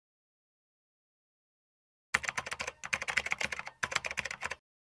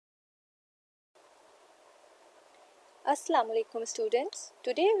Assalamu alaikum students.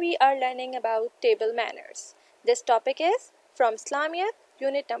 Today we are learning about table manners. This topic is from Islamiyat,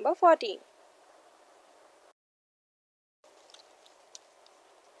 unit number 14.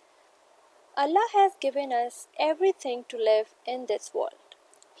 Allah has given us everything to live in this world.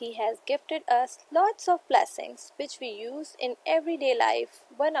 He has gifted us lots of blessings which we use in everyday life.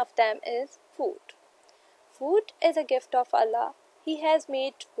 One of them is food. Food is a gift of Allah. He has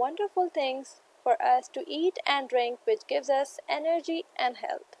made wonderful things for us to eat and drink which gives us energy and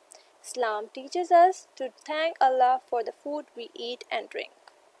health. Islam teaches us to thank Allah for the food we eat and drink.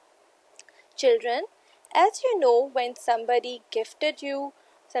 Children, as you know, when somebody gives you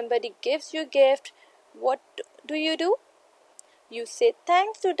a gift, what do? You say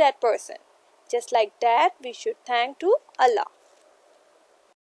thanks to that person. Just like that, we should thank to Allah.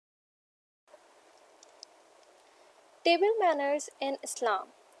 Table manners in Islam.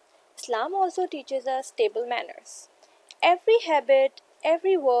 Islam also teaches us table manners. Every habit,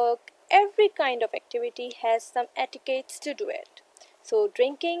 every work, every kind of activity has some etiquettes to do it. So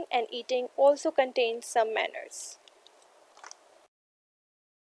drinking and eating also contains some manners.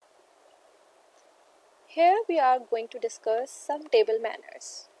 Here we are going to discuss some table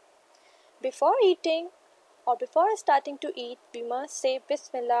manners. Before eating or before starting to eat, we must say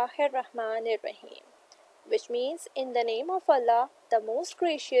Bismillahir Rahmanir Rahim, which means in the name of Allah, the most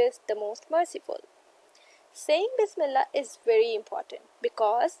gracious, the most merciful. Saying Bismillah is very important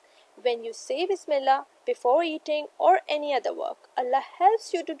because when you say Bismillah before eating or any other work, Allah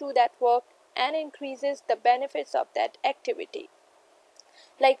helps you to do that work and increases the benefits of that activity.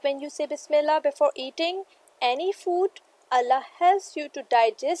 Like when you say Bismillah before eating any food, Allah helps you to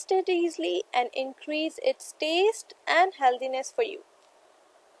digest it easily and increase its taste and healthiness for you.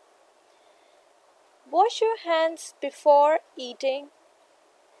 Wash your hands before eating.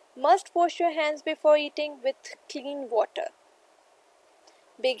 Must wash your hands before eating with clean water.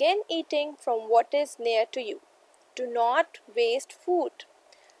 Begin eating from what is near to you. Do not waste food.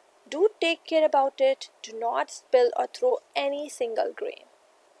 Do take care about it. Do not spill or throw any single grain.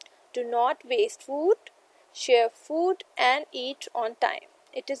 Do not waste food. Share food and eat on time.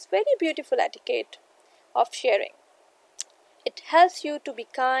 It is very beautiful etiquette of sharing. It helps you to be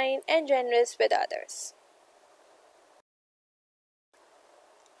kind and generous with others.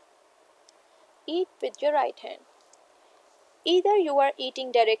 Eat with your right hand. Either you are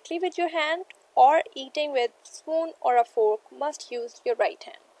eating directly with your hand or eating with spoon or a fork, must use your right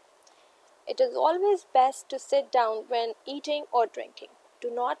hand. It is always best to sit down when eating or drinking.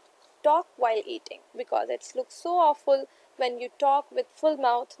 Do not talk while eating because it looks so awful when you talk with full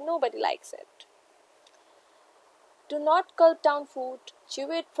mouth. Nobody likes it. Do not gulp down food. Chew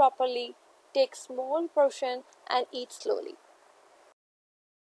it properly. Take small portion and eat slowly.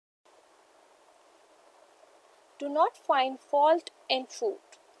 Do not find fault in food.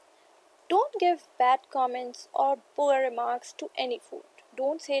 Don't give bad comments or poor remarks to any food.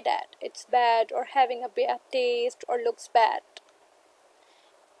 Don't say that it's bad or having a bad taste or looks bad.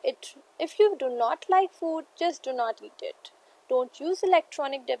 If you do not like food, just do not eat it. Don't use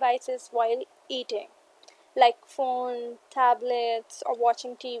electronic devices while eating, like phone, tablets, or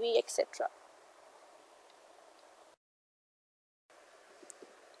watching TV, etc.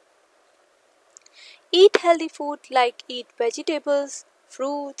 Eat healthy food like eat vegetables,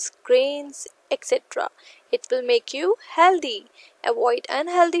 fruits, grains, etc. It will make you healthy. Avoid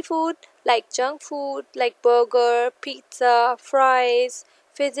unhealthy food like junk food like burger, pizza, fries,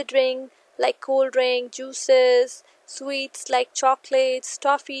 fizzy drink like cold drink, juices, sweets like chocolates,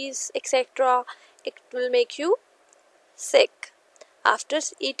 toffees, etc. It will make you sick. After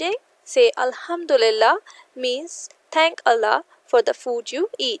eating, say Alhamdulillah means thank Allah for the food you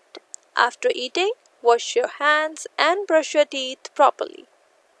eat. After eating, wash your hands and brush your teeth properly.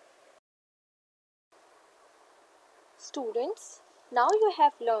 Students, now you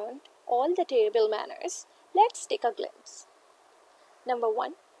have learned all the table manners. Let's take a glimpse. Number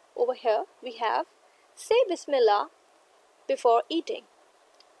 1, over here we have say Bismillah before eating.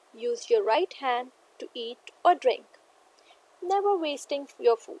 Use your right hand to eat or drink. Never wasting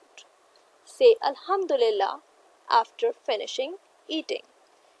your food. Say Alhamdulillah after finishing eating.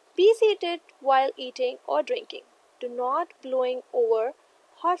 Be seated while eating or drinking. Do not blowing over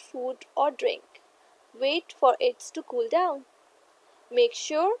hot food or drink. Wait for it to cool down. Make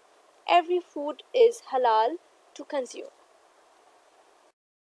sure every food is halal to consume.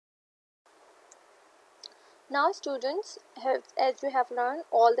 Now students, as you have learned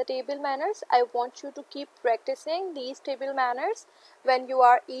all the table manners, I want you to keep practicing these table manners when you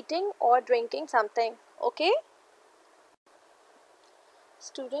are eating or drinking something. Okay?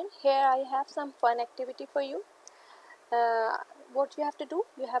 Student, here I have some fun activity for you. uh, what you have to do,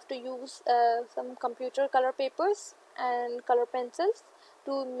 you have to use some computer color papers and color pencils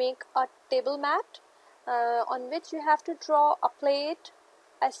to make a table mat on which you have to draw a plate,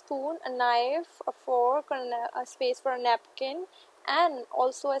 a spoon, a knife, a fork, and a space for a napkin, and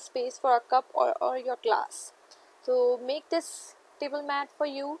also a space for a cup or your glass. So make this table mat for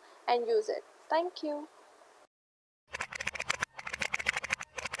you and use it. Thank you.